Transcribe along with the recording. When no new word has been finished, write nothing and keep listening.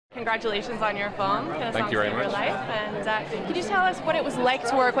Congratulations on your film. Thank you very much. Your life. And could you tell us what it was like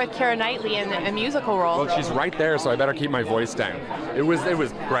to work with Keira Knightley in a musical role? Well, she's right there, so I better keep my voice down. It was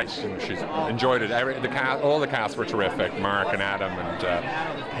great, and she's enjoyed it. All the cast were terrific. Mark and Adam and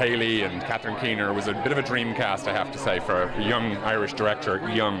Hayley and Catherine Keener. It was a bit of a dream cast, I have to say, for a young Irish director.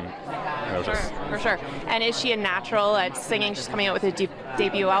 For sure. And is she a natural at singing? She's coming out with a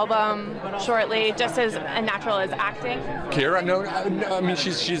debut album shortly, just as a natural as acting. Keira, no, I mean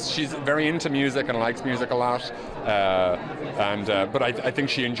she's very into music and likes music a lot, but I think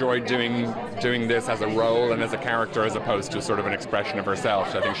she enjoyed doing this as a role and as a character as opposed to sort of an expression of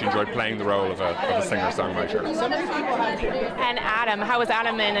herself. So I think she enjoyed playing the role of a singer-songwriter. And Adam, how was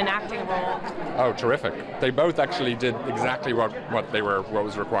Adam in an acting role? Oh, terrific! They both actually did exactly what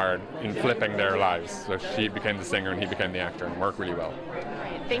was required in flipping their lives. So she became the singer and he became the actor, and worked really well.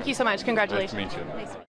 Thank you so much. Congratulations. Nice to meet you.